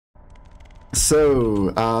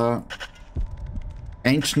So,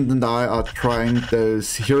 Ancient and I are trying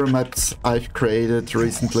those hero maps I've created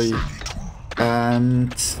recently,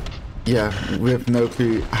 and yeah, we have no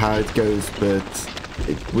clue how it goes, but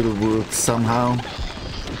it will work somehow.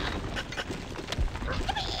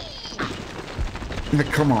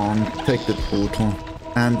 Come on, take the portal.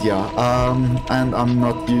 And yeah, and I'm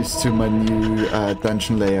not used to my new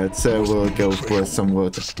dungeon layout, so we'll go for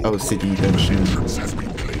somewhat OCD dungeon.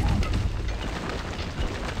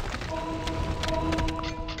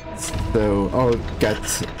 So I'll get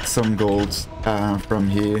some gold from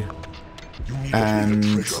here, and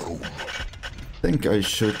I think I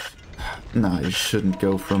should. No, I shouldn't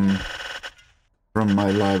go from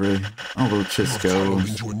my library. I will just go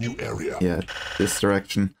into a new area. Yeah, this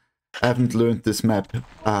direction. I haven't learned this map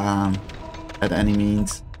at any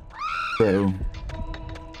means, so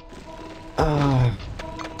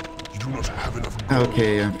You do not have enough gold.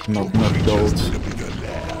 okay, not gold.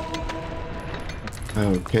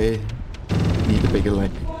 Okay, need a bigger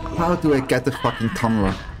leg. How do I get the fucking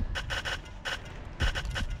tunneler?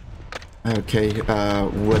 Okay,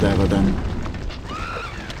 whatever then.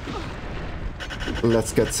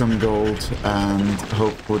 Let's get some gold and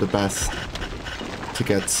hope for the best to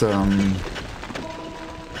get some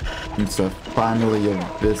stuff. Finally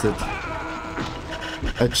a visit.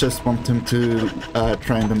 I just want him to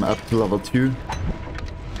train them up to level 2.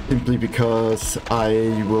 Simply because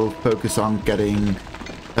I will focus on getting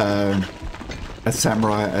a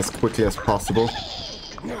samurai as quickly as possible.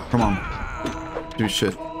 Come on, do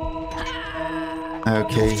shit.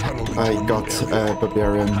 Okay, I got a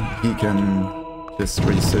barbarian. He can just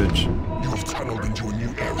research. You have tunneled into a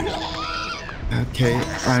new area. Okay,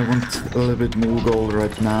 I want a little bit more gold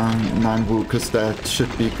right now. 9 wool, because that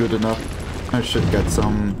should be good enough. I should get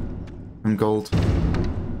some gold.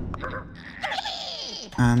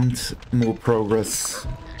 And more progress.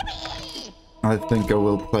 I think I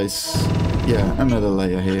will place, yeah, another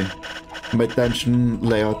layer here. My dungeon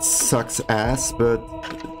layout sucks ass, but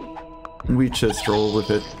we just roll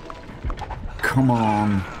with it. Come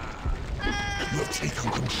on. You have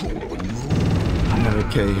taken control of a new room.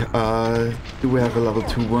 Okay, do we have a level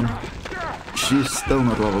 2 one? She's still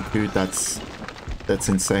not level 2, that's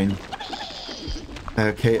insane.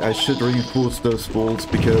 Okay, I should reinforce those walls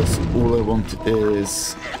because all I want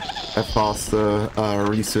is a faster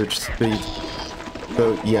research speed.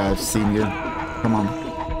 So yeah, I've seen you. Come on.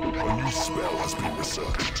 A new spell has been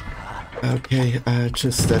researched. Okay,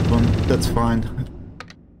 just that one. That's fine.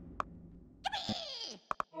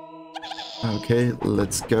 Okay,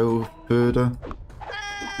 let's go further.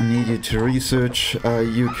 I need you to research.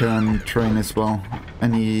 You can train as well. I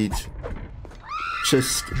need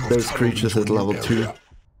just those creatures at level 2.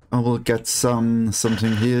 I will get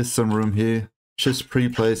something here, some room here. Just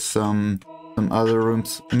pre-place some other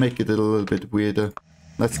rooms. Make it a little bit weirder.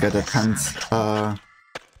 Let's get a hands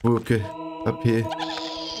worker up here.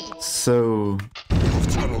 So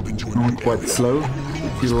I'm quite slow,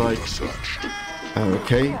 if you like.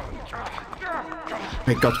 Okay.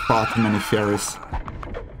 I got far too many fairies.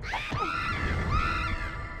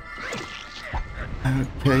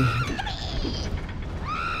 Okay.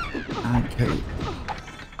 Okay.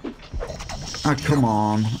 Ah, come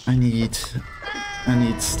on. I need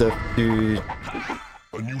stuff to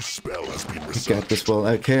A new spell has been researched. get this well.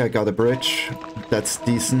 Okay, I got a bridge. That's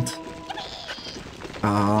decent.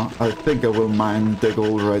 I think I will mine the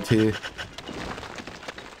gold right here.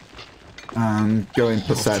 And go in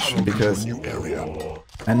possession because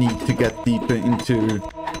I need to get deeper into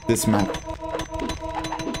this map.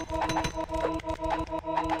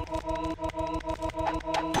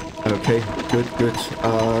 Okay, good.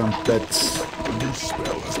 That's A new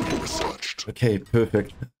spell has been researched. okay,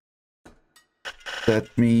 perfect. That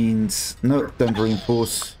means no, don't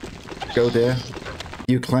reinforce. Go there.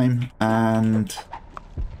 You claim and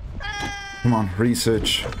come on,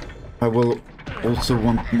 research. I will also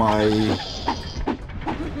want my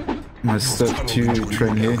stuff to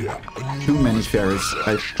train here. Too many fairies.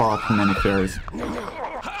 I have far too many fairies.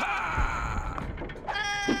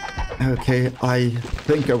 Okay, I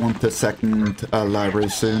think I want the second library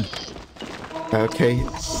soon. Okay,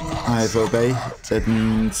 I've obeyed. That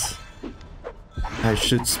means I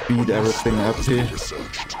should speed everything up here.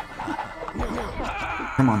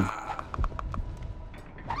 Come on.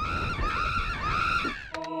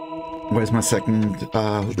 Where's my second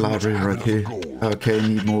library? Right here. Okay,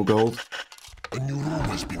 need more gold. A new room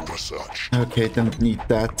has been researched. Okay, don't need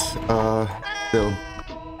that. Still.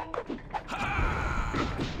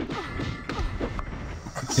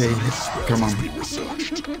 Okay, come on.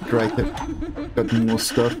 Great, got more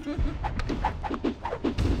stuff.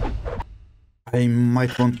 I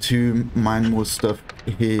might want to mine more stuff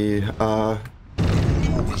here.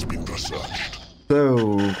 Has been researched.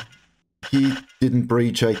 So he didn't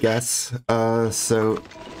breach, I guess. So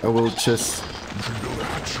I will just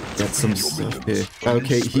get some stuff here.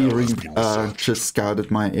 Okay, he just scouted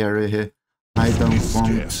my area here. I don't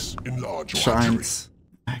want giants.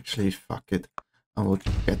 Actually, fuck it. I will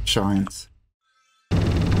get giants.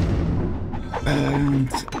 And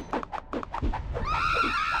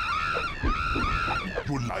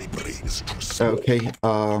Your library is too small. okay,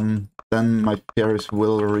 then my peers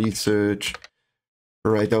will research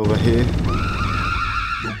right over here.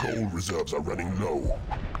 Your gold reserves are running low.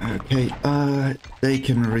 Okay, they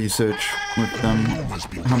can research with them.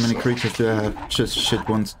 How many creatures do I have? Just shit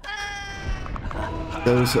ones.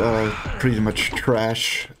 Those are pretty much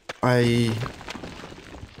trash. I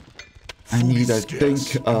need, I think,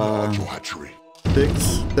 6.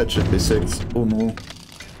 That should be 6 or more.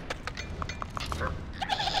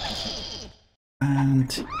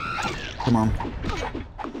 And come on.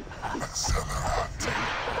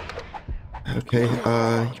 Okay,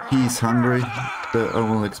 he's hungry, but I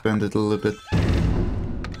will expand it a little bit.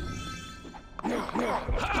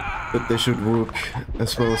 But they should work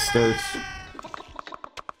as well as those.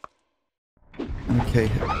 Okay.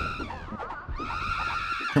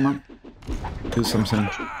 Come on. Do something.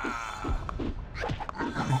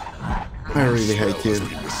 I really hate you.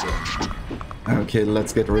 Okay,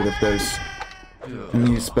 let's get rid of those. A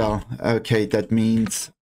new spell. Okay, that means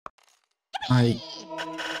I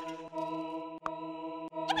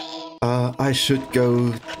should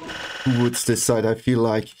go towards this side. I feel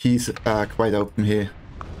like he's quite open here.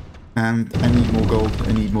 And I need more gold.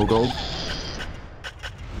 I need more gold.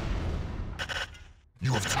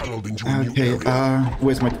 You have tunneled into a new Okay, area.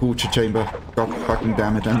 where's my torture chamber? God fucking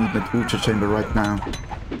damn it, I need my torture chamber right now.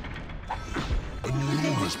 A new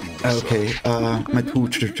room has been Okay, my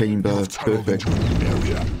torture chamber, perfect.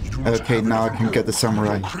 Okay, now I can get the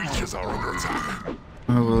samurai. Creatures are under attack.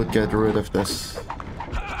 I will get rid of this.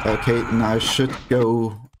 Okay, now I should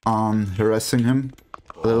go on harassing him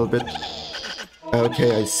a little bit.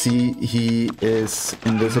 Okay, I see he is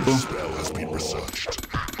invisible. Spell has been researched.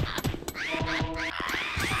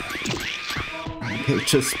 Okay,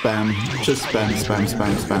 just spam, spam,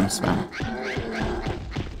 spam, spam.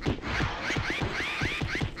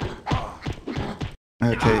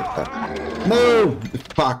 Okay, no!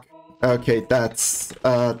 Fuck! Okay,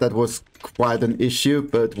 that was quite an issue,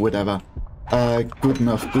 but whatever. Good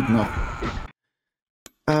enough.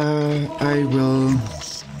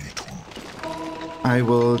 I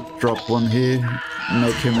will drop one here,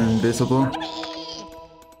 make him invisible.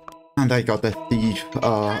 And I got a thief.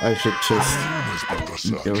 I should just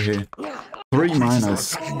go here. 3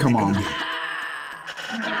 miners, come on.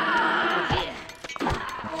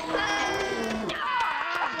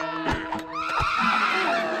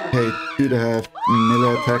 Okay, do they have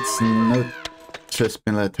melee attacks? No, just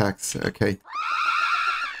melee attacks. Okay.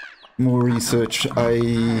 More research. I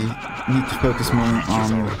need to focus more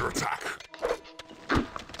on...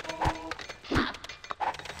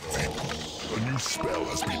 Spell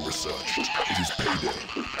has been researched. It is payday.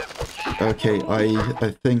 Okay,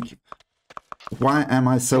 I think... Why am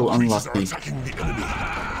I so unlucky?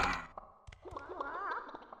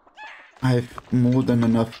 I have more than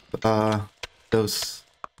enough those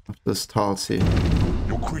tiles here.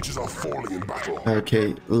 Your creatures are falling in battle.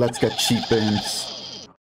 Okay, let's get cheap imps.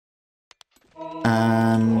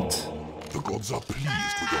 And... The gods are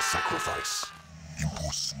pleased with your sacrifice.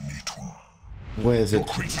 Where is it?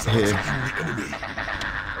 Here.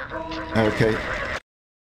 Okay.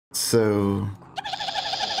 So...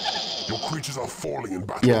 Your creatures are falling in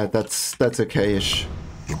battle. Yeah, that's okay-ish.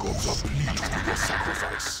 The gods are pleased with your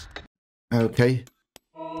sacrifice. Okay.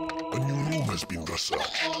 A new room has been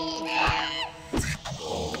researched.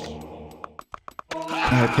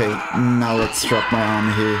 Okay, now let's drop my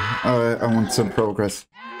arm here. I want some progress.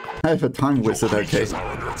 I have a time wizard, okay.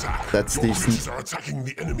 That's decent.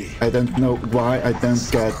 I don't know why I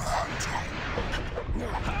don't get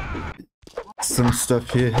some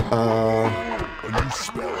stuff here.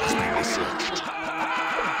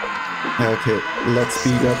 Okay, let's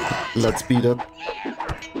speed up.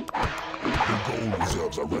 The gold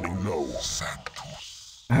reserves are running low.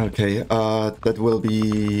 Okay, that will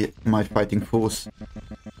be my fighting force.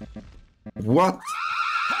 What?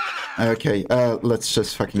 Okay, let's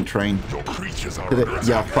just fucking train.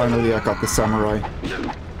 Yeah, finally I got the samurai.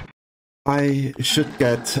 I should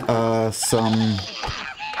get some...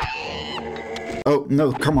 Oh,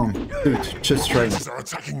 no, come on. Dude, just train.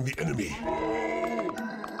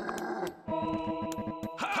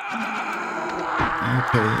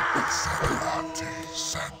 Okay.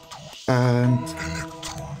 And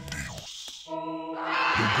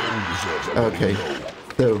okay.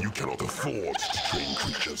 So you cannot afford to train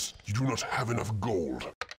creatures. You do not have enough gold.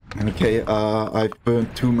 Okay, I've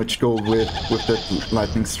burned too much gold with that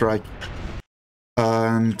lightning strike.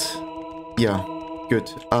 And yeah,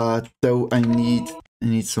 good. Though I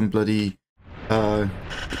need some bloody more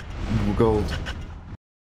gold.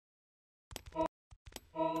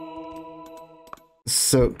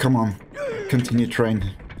 So come on, continue train.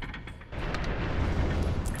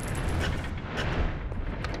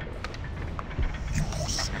 You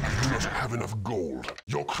do not have enough gold.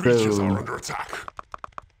 Your creatures are under attack.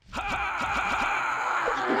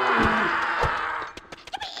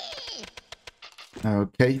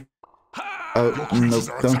 Okay. Oh, no,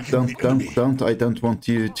 don't. I don't want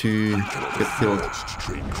you to get killed.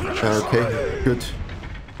 Okay, good.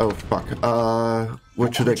 Oh, fuck.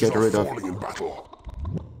 What should I get rid of?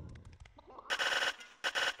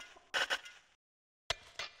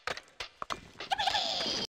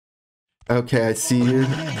 Okay, I see you.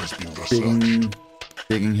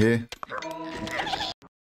 Digging here.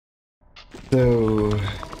 So...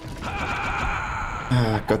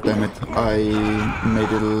 God damn it, I made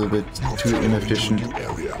it a little bit too inefficient.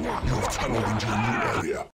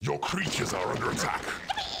 Your creatures are under attack.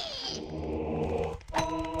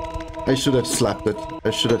 I should have slapped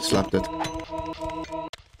it.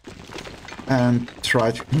 And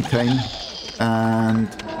try to contain. And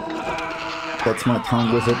that's my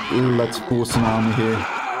time with it. Let's force an army here.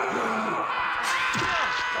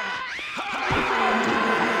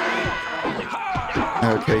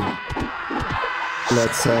 Okay.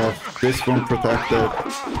 Let's have this one protected.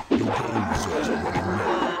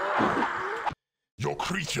 Your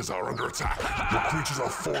creatures are under attack. Your creatures are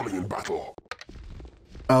falling in battle.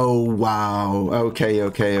 Oh wow. Okay.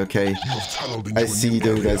 I see,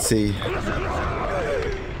 dude, I see.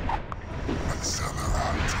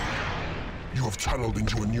 You have tunneled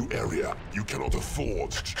into a new area. You cannot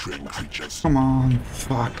afford to train creatures. Come on,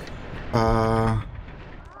 fuck.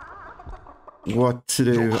 What to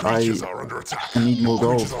do? I need more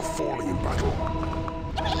gold.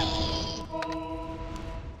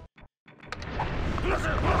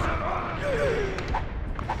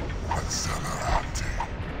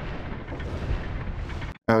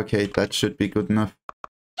 Okay, that should be good enough.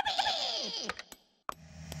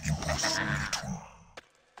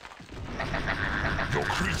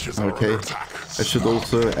 Okay, I should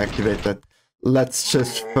also activate that. Let's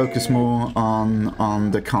just focus more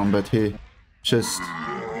on the combat here. Just...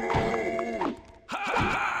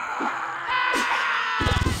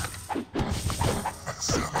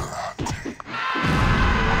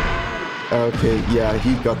 Okay, yeah,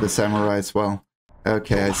 he got the samurai as well.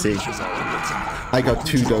 Okay, I see. I got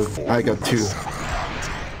two though.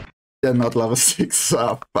 They're not level 6.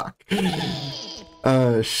 Oh, fuck.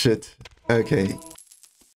 Oh, shit. Okay.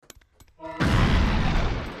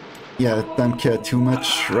 Yeah, don't care too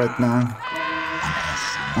much right now.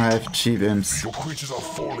 I have cheap imps. Your creatures are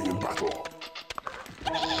falling in battle.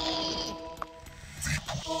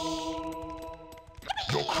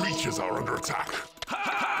 Your creatures are under attack.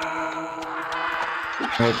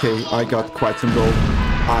 Okay, I got quite some gold.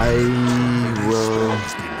 I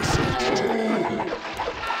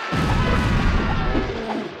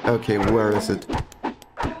will... Okay, where is it?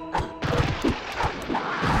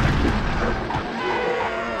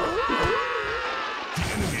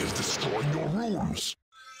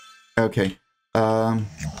 Okay.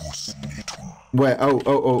 Where?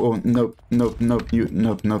 Oh, nope.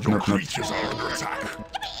 Creatures are under attack.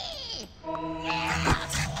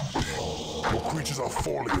 Your creatures are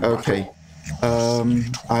falling. Okay.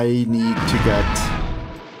 I need to get...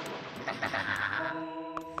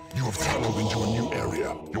 You have tunneled into a new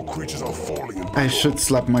area. Your creatures are falling. I should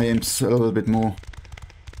slap my imps a little bit more.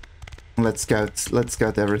 Let's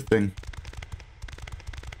scout everything.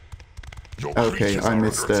 Okay, I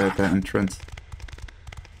missed the entrance.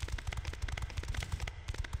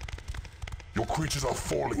 Your creatures are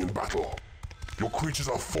falling in battle. Your creatures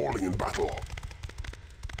are falling in battle.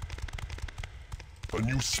 A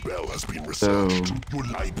new spell has been researched. Your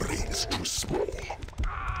library is too small.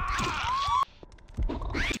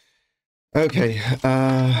 Okay,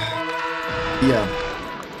 yeah.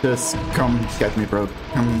 Just come get me, bro.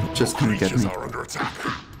 Just come get me. Are under attack.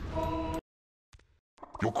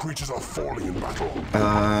 Your creatures are falling in battle.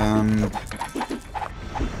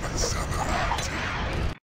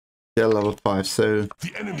 They're level 5, so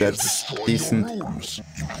that's decent.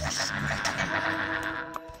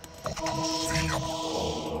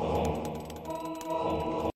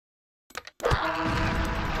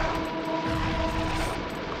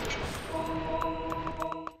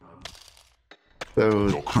 So,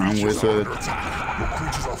 Your Time creatures are Wizard. under attack. Your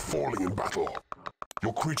creatures are falling in battle.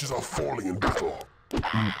 Your creatures are falling in battle.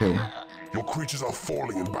 Okay. Your creatures are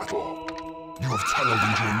falling in battle. You have tunneled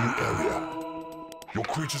into a new area. Your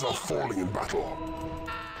creatures are falling in battle.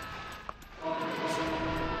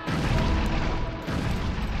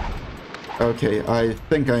 Okay, I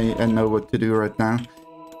think I know what to do right now.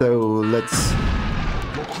 So let's...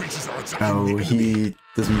 Your creatures are attacking Oh, the enemy. he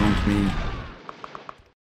doesn't want me.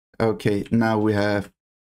 Okay, now we have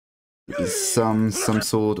some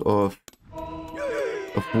sort of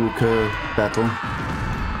Walker battle.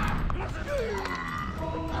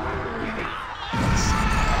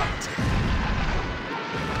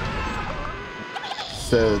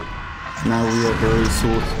 So now we have a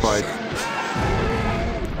resource fight.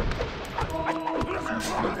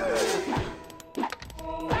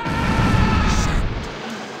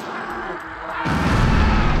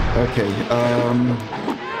 Okay,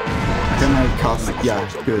 can I cast it? Yeah,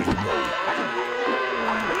 good.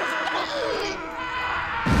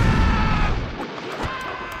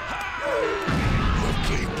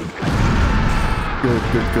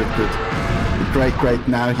 Good. Great.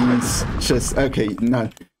 Now he's just... Okay, no.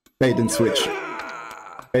 Bait and switch.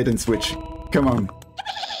 Come on.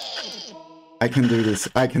 I can do this.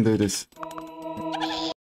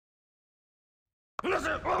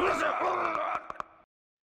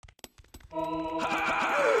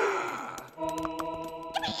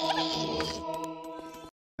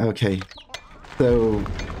 Okay. So...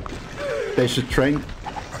 They should train.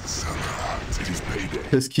 It is payday.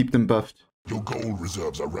 Just keep them buffed. Your gold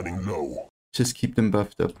reserves are running low. Just keep them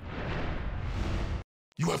buffed up.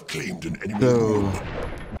 You have claimed an enemy So... wound.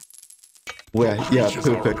 Where? Yeah, Creatures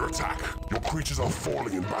are under perfect. attack. Your creatures are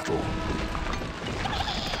falling in battle.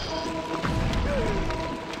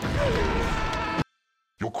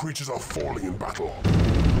 Your creatures are falling in battle.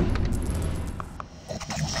 You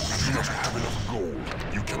do not have enough gold.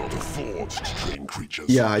 You cannot afford to train creatures.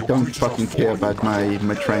 Yeah, I Your don't creatures are fucking care falling in about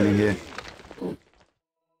my training here.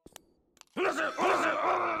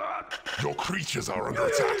 Your creatures are under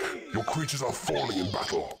attack. Your creatures are falling in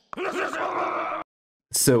battle.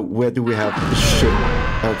 So, where do we have the ship?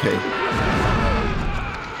 Okay.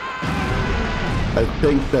 I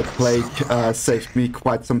think that plague saved me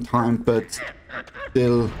quite some time, but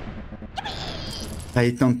still...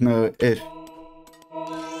 I don't know if...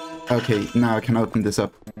 Okay, now I can open this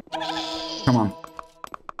up. Come on.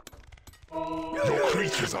 Your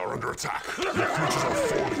creatures are under attack. Your creatures are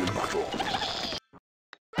falling in battle.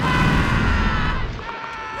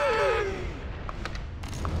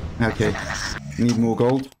 Okay, need more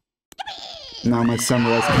gold. Now my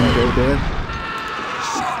samurais can go there.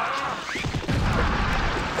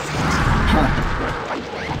 Ha!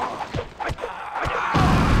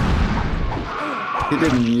 He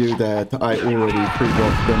didn't knew that I already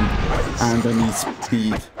pre-buffed them and I need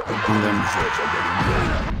speed on them.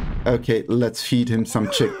 Okay, let's feed him some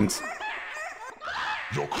chickens.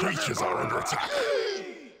 Your creatures are under attack.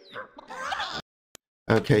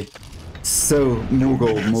 Okay, so more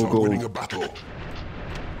gold, Minions more are winning a gold. battle.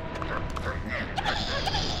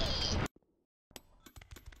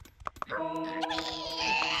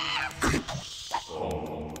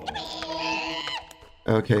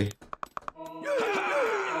 Okay.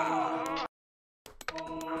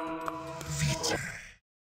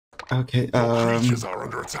 Okay, Creatures are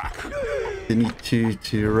under attack. they need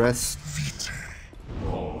to rest.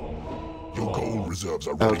 Your gold reserves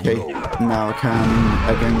are running Okay, low. now I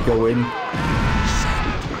can again go in.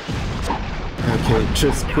 Okay,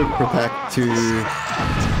 just quick protect to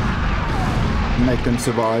make them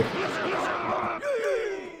survive.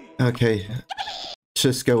 Okay,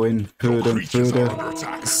 just go in further and Creatures are further. under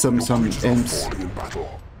attack. Some Creatures are imps. falling in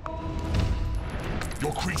battle.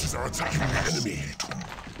 Your creatures are attacking the enemy.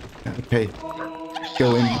 Okay,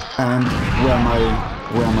 go in and where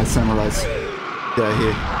are my samurais? They're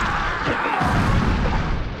here.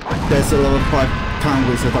 There's a level 5 Time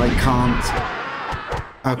Wizard, I can't.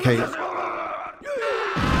 Okay.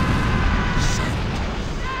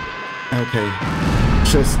 Okay.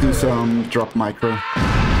 Just do some drop micro.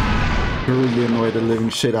 Really annoy the living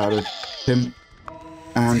shit out of him.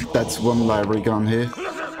 And that's one library gone here.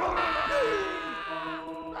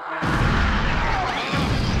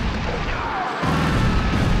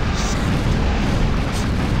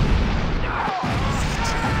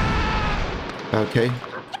 Okay.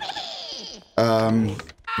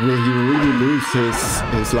 Will he really lose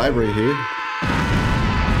his library here?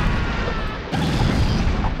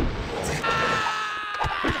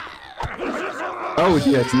 Oh,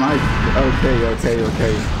 yes, knight.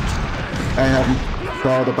 Okay. I haven't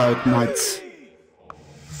thought about knights.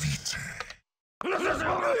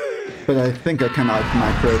 But I think I can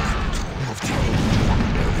out-micro it.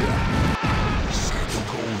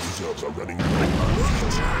 Reserves are running low.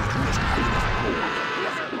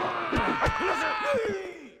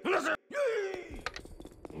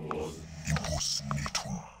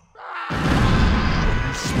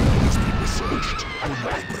 Smell has been researched. Your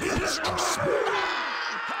library is too small.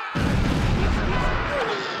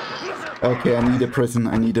 Okay, I need a prison.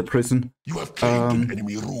 I need a prison. You have claimed an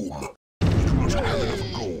enemy room. You do not have enough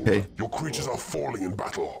gold. Okay. Your creatures are falling in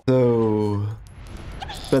battle. So...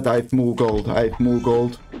 But I have more gold. I have more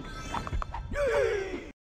gold.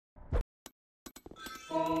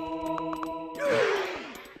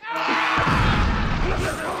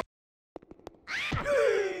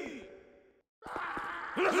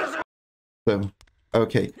 So,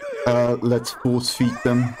 okay. Let's force feed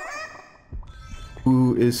them.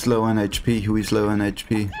 Who is low on HP? Who is low on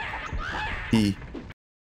HP? He.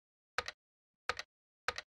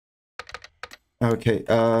 Okay,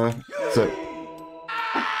 so...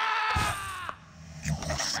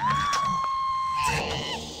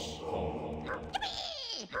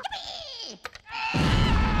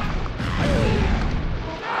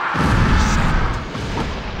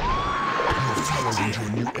 Into a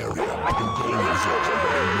new area. Your gold reserves are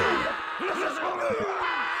running low.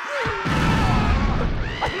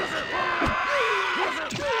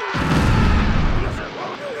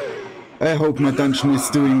 I hope my dungeon is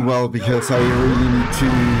doing well, because I really need to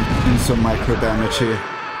do some micro damage here.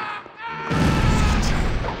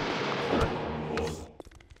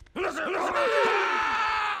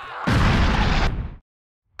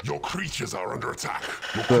 Your creatures are under attack.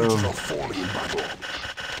 Your creatures are falling in battle.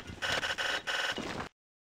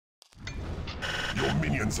 Your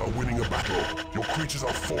minions are winning a battle. Your creatures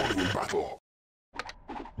are falling in battle.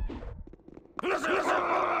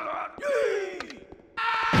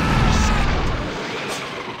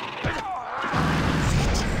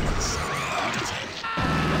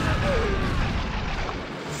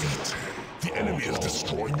 The enemy is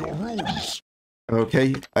destroying your rooms.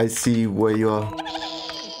 Okay, I see where you are.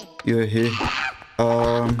 You're here.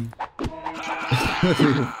 Far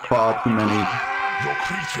too many.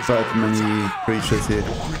 Far too many creatures here.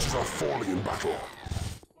 Your creatures are falling in battle.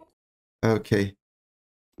 Okay.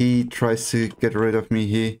 He tries to get rid of me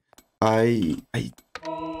here. I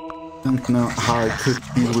don't know how I could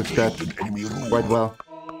deal with that quite well.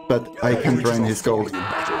 But I can drain his gold.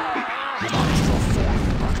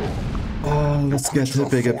 Let's get a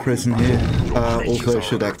bigger prison here. Also I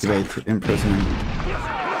should activate imprisonment.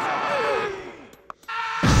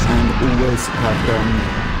 And always have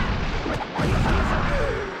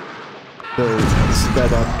the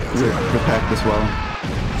sped up with protect as well.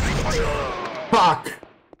 Fuck!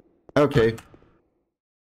 Okay.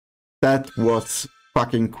 That was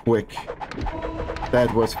fucking quick.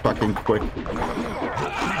 That was fucking quick.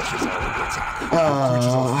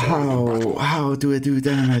 How do I do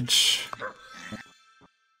damage?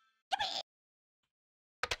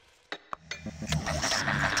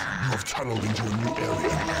 You have tunneled into a new area.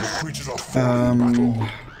 Your creatures are falling in battle.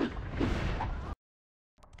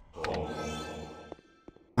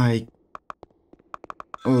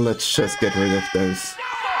 Let's just get rid of those.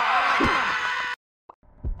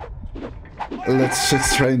 Let's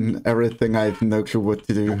just train everything. I have no clue what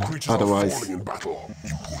to do otherwise.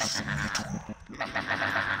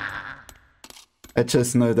 I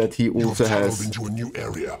just know that he also has... into a new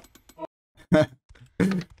area.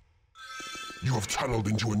 You have tunneled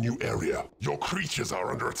into a new area. Your creatures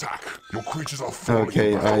are under attack. Your creatures are falling.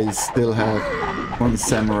 Okay, I still have one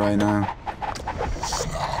samurai now.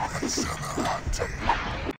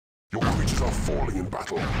 Your creatures are falling in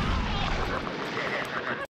battle.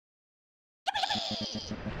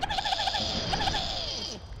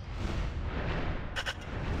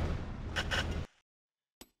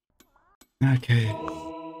 Okay.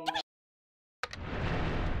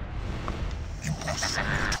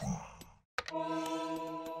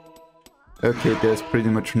 Okay, there's pretty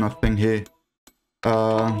much nothing here.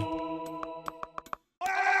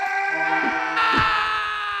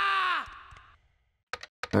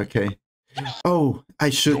 Okay. Oh, I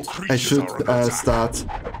should start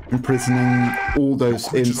imprisoning all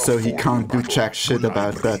those imps so he can't do jack shit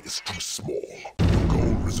about that. Too small. Your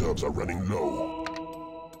gold reserves are running low.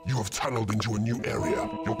 You have tunneled into a new area.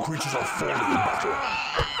 Your creatures are falling in battle.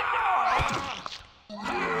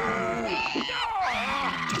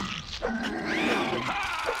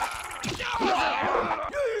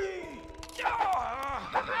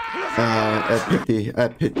 I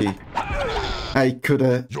pity. I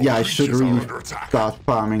could've... Yeah, I should creatures are really under attack. start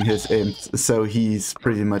farming his imps, so he's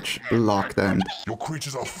pretty much locked in. Your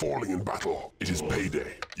creatures are falling in battle. It is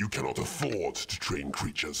payday. You cannot afford to train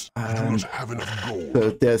creatures. You do not have enough gold. So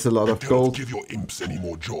there's a lot of You cannot gold. give your imps any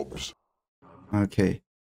more jobs. Okay.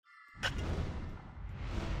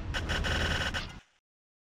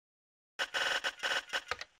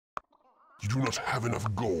 You do not have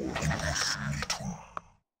enough gold.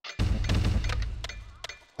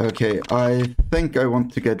 Okay, I think I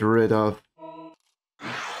want to get rid of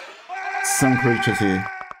some creatures here.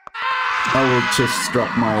 I will just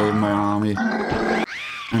drop my army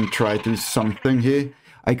and try to do something here.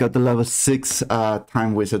 I got the level 6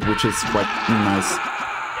 time wizard, which is quite nice.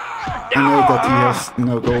 I know that he has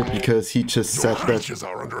no gold because he just said Your that. creatures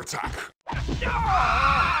are under attack.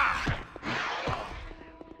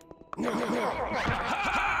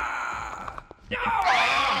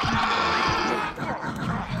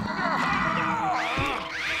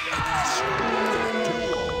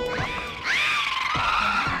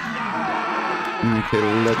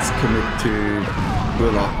 Okay, let's commit to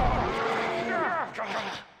Willa.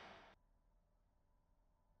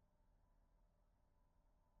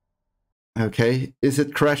 Okay, is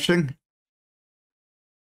it crashing?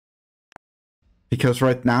 Because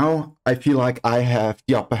right now, I feel like I have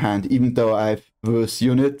the upper hand, even though I have worse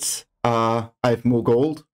units, I have more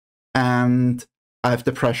gold, and I have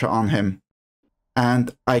the pressure on him.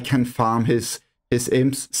 And I can farm his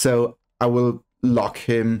imps, so I will lock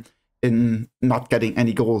him in not getting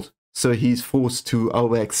any gold. So he's forced to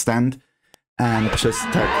overextend and just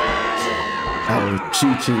attack. Oh,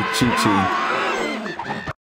 GG, GG.